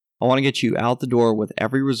I want to get you out the door with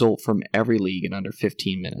every result from every league in under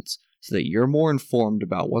 15 minutes, so that you're more informed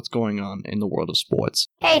about what's going on in the world of sports.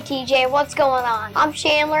 Hey TJ, what's going on? I'm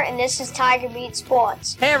Chandler and this is Tiger Beat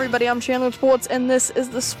Sports. Hey everybody, I'm Chandler Sports and this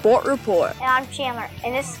is the Sport Report. And I'm Chandler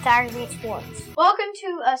and this is Tiger Beat Sports. Welcome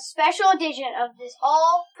to a special edition of this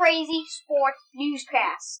all crazy sports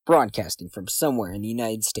newscast. Broadcasting from somewhere in the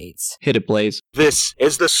United States. Hit it, Blaze. This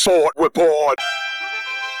is the Sport Report.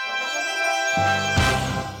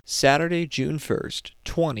 Saturday, June 1st,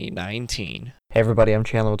 2019. Hey everybody, I'm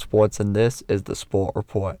Chandler with Sports, and this is the Sport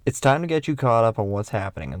Report. It's time to get you caught up on what's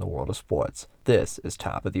happening in the world of sports. This is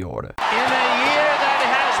Top of the Order. In a year that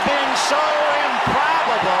has been so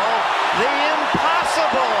improbable, the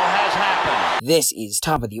impossible has happened. This is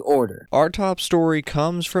Top of the Order. Our top story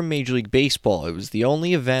comes from Major League Baseball. It was the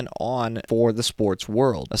only event on for the sports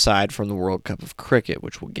world, aside from the World Cup of Cricket,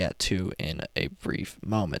 which we'll get to in a brief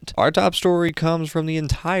moment. Our top story comes from the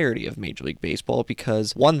entirety of Major League Baseball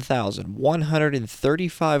because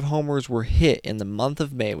 1,135 homers were hit in the month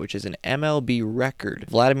of May, which is an MLB record.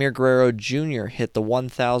 Vladimir Guerrero Jr. hit the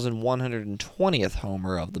 1,120th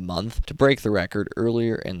homer of the month to break the record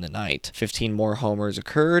earlier in the night. 15 more homers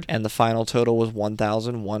occurred, and the final total was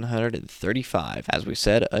 1,135. As we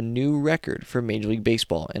said, a new record for Major League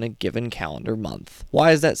Baseball in a given calendar month.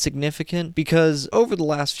 Why is that significant? Because over the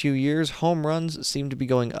last few years, home runs seem to be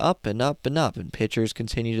going up and up and up, and pitchers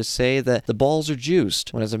continue to say that the balls are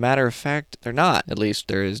juiced, when as a matter of fact, they're not. At least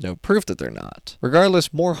there is no proof that they're not.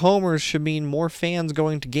 Regardless, more homers should mean more fans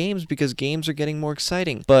going to games because games are getting more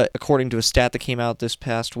exciting. But according to a stat that came out this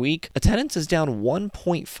past week, attendance is down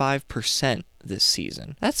 1.5% this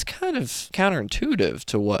season. That's kind of counterintuitive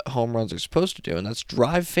to what home runs are supposed to do, and that's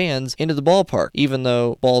drive fans into the ballpark. Even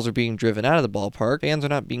though balls are being driven out of the ballpark, fans are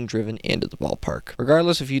not being driven into the ballpark.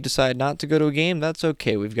 Regardless, if you decide not to go to a game, that's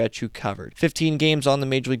okay. We've got you covered. 15 games on the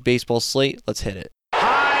Major League Baseball slate. Let's hit it.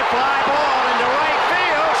 High fly ball into right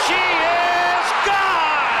field. She is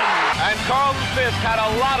gone! And Carlton Fisk had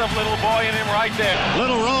a lot of little boy in him right there.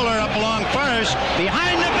 Little roller up along first.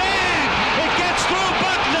 Behind the bag. It gets through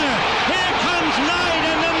Buckner. Here comes Knight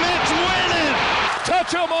and the Mets win it.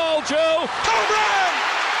 Touch 'em all, Joe. Home run!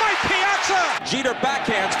 Mike Piazza! Jeter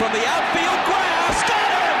backhands from the outfield grass. Got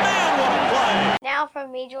it! Man, what a play! Now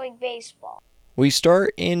from Major League Baseball. We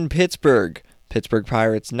start in Pittsburgh. Pittsburgh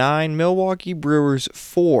Pirates 9, Milwaukee Brewers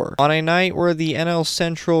 4. On a night where the NL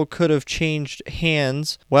Central could have changed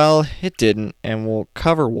hands, well, it didn't, and we'll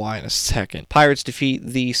cover why in a second. Pirates defeat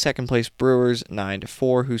the second-place Brewers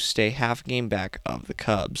 9-4, who stay half a game back of the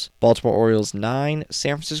Cubs. Baltimore Orioles 9,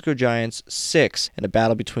 San Francisco Giants 6, in a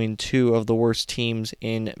battle between two of the worst teams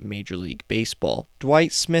in Major League Baseball.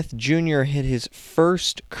 Dwight Smith Jr. hit his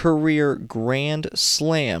first career grand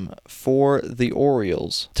slam for the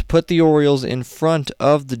Orioles to put the Orioles in front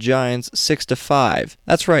of the Giants 6-5.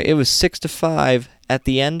 That's right, it was 6-5 at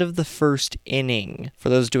the end of the first inning. For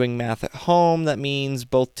those doing math at home, that means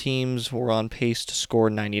both teams were on pace to score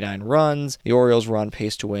 99 runs. The Orioles were on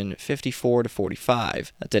pace to win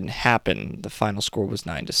 54-45. That didn't happen. The final score was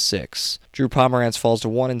 9-6. Drew Pomeranz falls to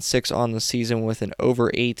 1-6 on the season with an over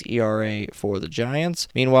 8 ERA for the Giants.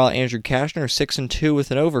 Meanwhile, Andrew Cashner 6-2 with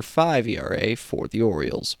an over 5 ERA for the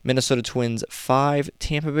Orioles. Minnesota Twins 5,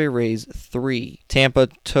 Tampa Bay Rays 3. Tampa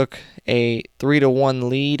took a 3-1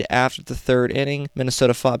 lead after the third inning.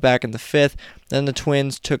 Minnesota fought back in the fifth. Then the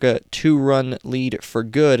Twins took a 2-run lead for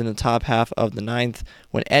good in the top half of the ninth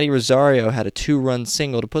when Eddie Rosario had a 2-run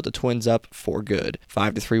single to put the Twins up for good.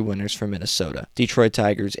 5-3 winners for Minnesota. Detroit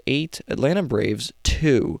Tigers 8, Atlanta Braves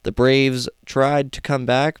 2. The Braves tried to come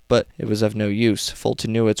back, but it was of no use.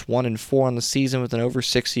 Fulton Newitt's 1-4 on the season with an over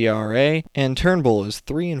 6 ERA, and Turnbull is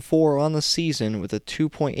 3-4 on the season with a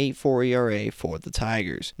 2.84 ERA for the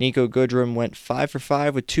Tigers. Nico Goodrum went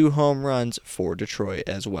 5-for-5 with 2 home runs for Detroit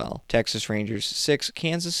as well. Texas Rangers 6,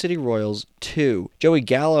 Kansas City Royals 2. Joey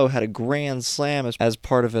Gallo had a grand slam as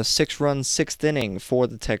part of a 6-run 6th inning for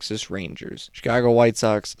the Texas Rangers. Chicago White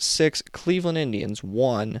Sox 6, Cleveland Indians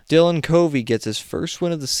 1. Dylan Covey gets his first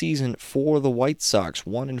win of the season for the White Sox,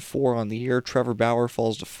 1-4 on the year. Trevor Bauer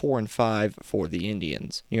falls to 4-5 for the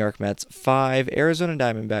Indians. New York Mets 5, Arizona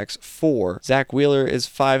Diamondbacks 4. Zach Wheeler is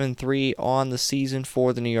 5-3 on the season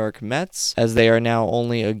for the New York Mets, as they are now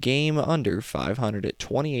only a game under 500 at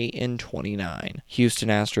 28-29. 49. Houston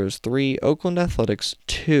Astros 3, Oakland Athletics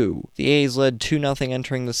 2. The A's led 2-0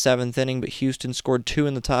 entering the 7th inning, but Houston scored 2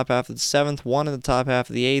 in the top half of the 7th, 1 in the top half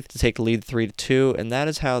of the 8th to take the lead 3-2, and that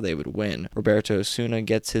is how they would win. Roberto Osuna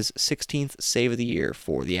gets his 16th save of the year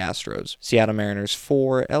for the Astros. Seattle Mariners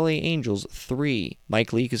 4, LA Angels 3.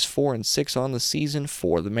 Mike Leake is 4-6 on the season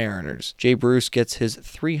for the Mariners. Jay Bruce gets his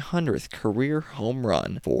 300th career home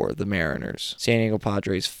run for the Mariners. San Diego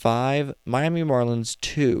Padres 5, Miami Marlins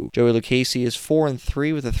 2. Joey Lucchesi is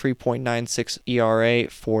 4-3 with a 3.96 ERA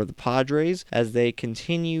for the Padres as they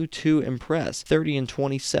continue to impress,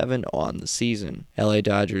 30-27 on the season. LA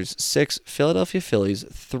Dodgers 6, Philadelphia Phillies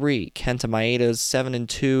 3. Kenta Maeda is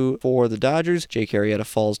 7-2 for the Dodgers. Jake Arrieta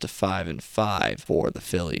falls to 5-5 for the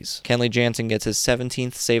Phillies. Kenley Jansen gets his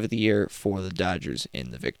 17th save of the year for the Dodgers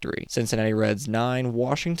in the victory. Cincinnati Reds 9,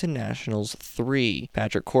 Washington Nationals 3.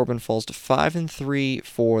 Patrick Corbin falls to 5-3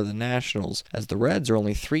 for the Nationals, as the Reds are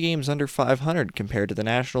only 3 games under 500 compared to the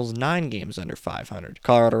Nationals 9 games under 500.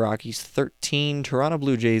 Colorado Rockies 13, Toronto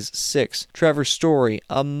Blue Jays 6. Trevor Story,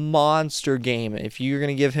 a monster game. If you're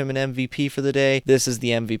going to give him an MVP for the day, this is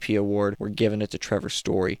the MVP award. We're giving it to Trevor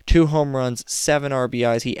Story. 2 home runs, 7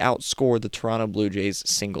 RBIs. He outscored the Toronto Blue Jays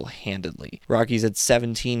single-handedly. Rockies had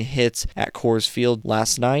 17 hits at Coors Field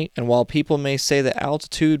last night, and while people may say that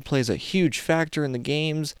altitude plays a huge factor in the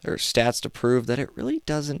games, there are stats to prove that it really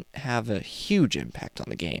doesn't have a huge impact on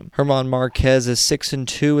the game. German Marquez is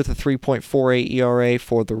 6-2 with a 3.48 ERA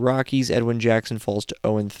for the Rockies. Edwin Jackson falls to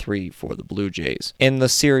 0-3 for the Blue Jays. In the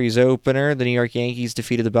series opener, the New York Yankees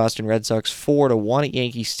defeated the Boston Red Sox 4-1 at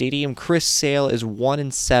Yankee Stadium. Chris Sale is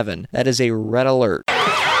 1-7. That is a red alert.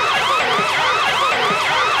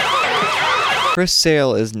 Chris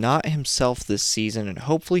Sale is not himself this season, and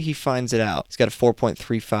hopefully he finds it out. He's got a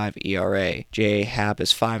 4.35 ERA. J.A. Happ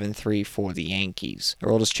is 5-3 for the Yankees.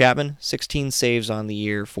 Aroldis Chapman, 16 saves on the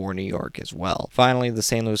year for New York as well. Finally, the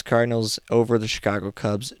St. Louis Cardinals over the Chicago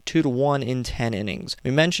Cubs, 2-1 in 10 innings.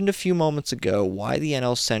 We mentioned a few moments ago why the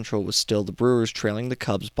NL Central was still the Brewers trailing the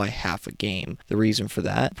Cubs by half a game. The reason for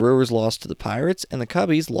that, Brewers lost to the Pirates, and the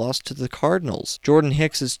Cubbies lost to the Cardinals. Jordan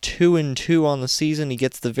Hicks is 2-2 on the season. He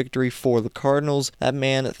gets the victory for the Cardinals. That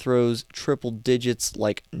man throws triple digits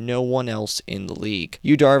like no one else in the league.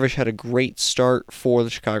 Yu Darvish had a great start for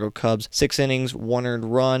the Chicago Cubs. 6 innings, 1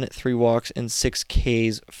 earned run, 3 walks, and 6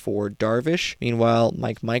 Ks for Darvish. Meanwhile,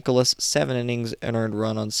 Mike Michaelis, 7 innings, an earned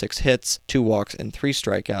run on 6 hits, 2 walks, and 3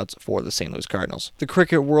 strikeouts for the St. Louis Cardinals. The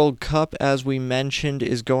Cricket World Cup, as we mentioned,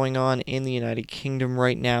 is going on in the United Kingdom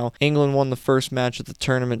right now. England won the first match of the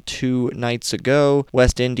tournament 2 nights ago.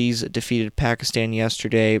 West Indies defeated Pakistan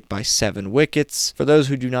yesterday by 7 wickets. For those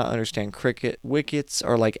who do not understand cricket, wickets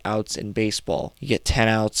are like outs in baseball. You get 10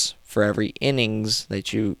 outs for every innings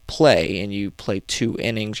that you play, and you play 2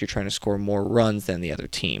 innings, you're trying to score more runs than the other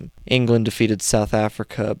team. England defeated South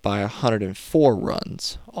Africa by 104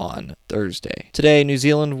 runs on Thursday. Today, New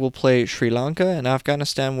Zealand will play Sri Lanka, and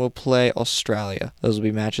Afghanistan will play Australia. Those will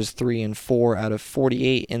be matches 3 and 4 out of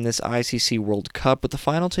 48 in this ICC World Cup, with the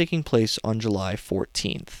final taking place on July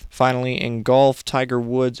 14th. Finally, in golf, Tiger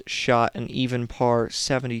Woods shot an even par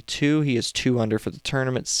 72. He is 2 under for the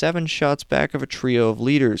tournament, 7 shots back of a trio of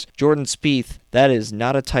leaders. Jordan Spieth, that is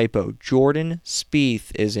not a typo. Jordan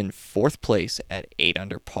Spieth is in 4th place at 8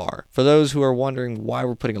 under par. For those who are wondering why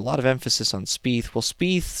we're putting a lot of emphasis on Spieth, well,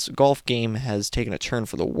 Spieth's golf game has taken a turn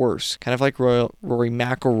for the worse, kind of like Rory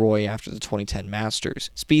McIlroy after the 2010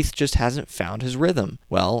 Masters. Spieth just hasn't found his rhythm.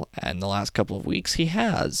 Well, in the last couple of weeks, he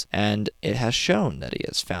has, and it has shown that he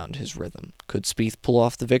has found his rhythm. Could Spieth pull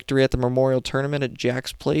off the victory at the Memorial Tournament at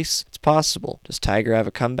Jack's Place? It's possible. Does Tiger have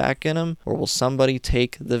a comeback in him, or will somebody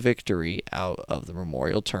take the victory out of the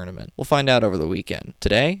Memorial Tournament? We'll find out over the weekend.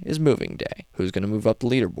 Today is moving day. Who's going to move up the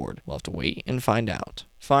leaderboard? We'll have to wait and find out.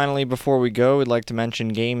 Finally, before we go, we'd like to mention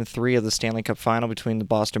Game 3 of the Stanley Cup Final between the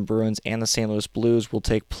Boston Bruins and the St. Louis Blues will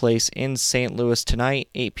take place in St. Louis tonight,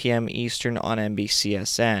 8 p.m. Eastern on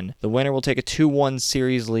NBCSN. The winner will take a 2-1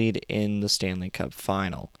 series lead in the Stanley Cup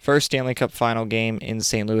Final. First Stanley Cup Final game in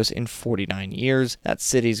St. Louis in 49 years. That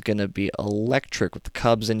city's going to be electric with the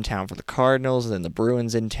Cubs in town for the Cardinals, and then the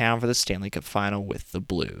Bruins in town for the Stanley Cup Final with the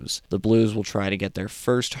Blues. The Blues will try to get their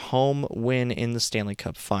first home win in the Stanley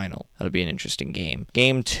Cup Final. That'll be an interesting game.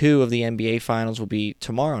 Game 2 of the NBA Finals will be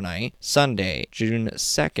tomorrow night, Sunday, June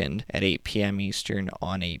 2nd at 8 p.m. Eastern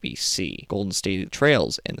on ABC. Golden State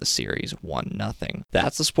trails in the series 1-0.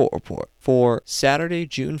 That's the Sport Report for Saturday,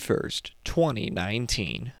 June 1st,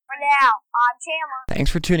 2019. For now, I'm Chandler.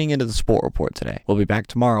 Thanks for tuning into the Sport Report today. We'll be back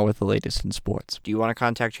tomorrow with the latest in sports. Do you want to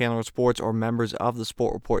contact Chandler Sports or members of the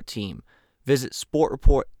Sport Report team? Visit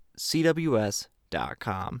sportreportcws.com.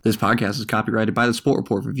 sportreport.com. This podcast is copyrighted by The Sport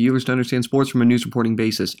Report for viewers to understand sports from a news reporting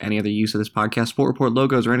basis. Any other use of this podcast, Sport Report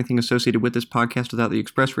logos, or anything associated with this podcast without the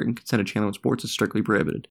express written consent of Channel One Sports is strictly prohibited.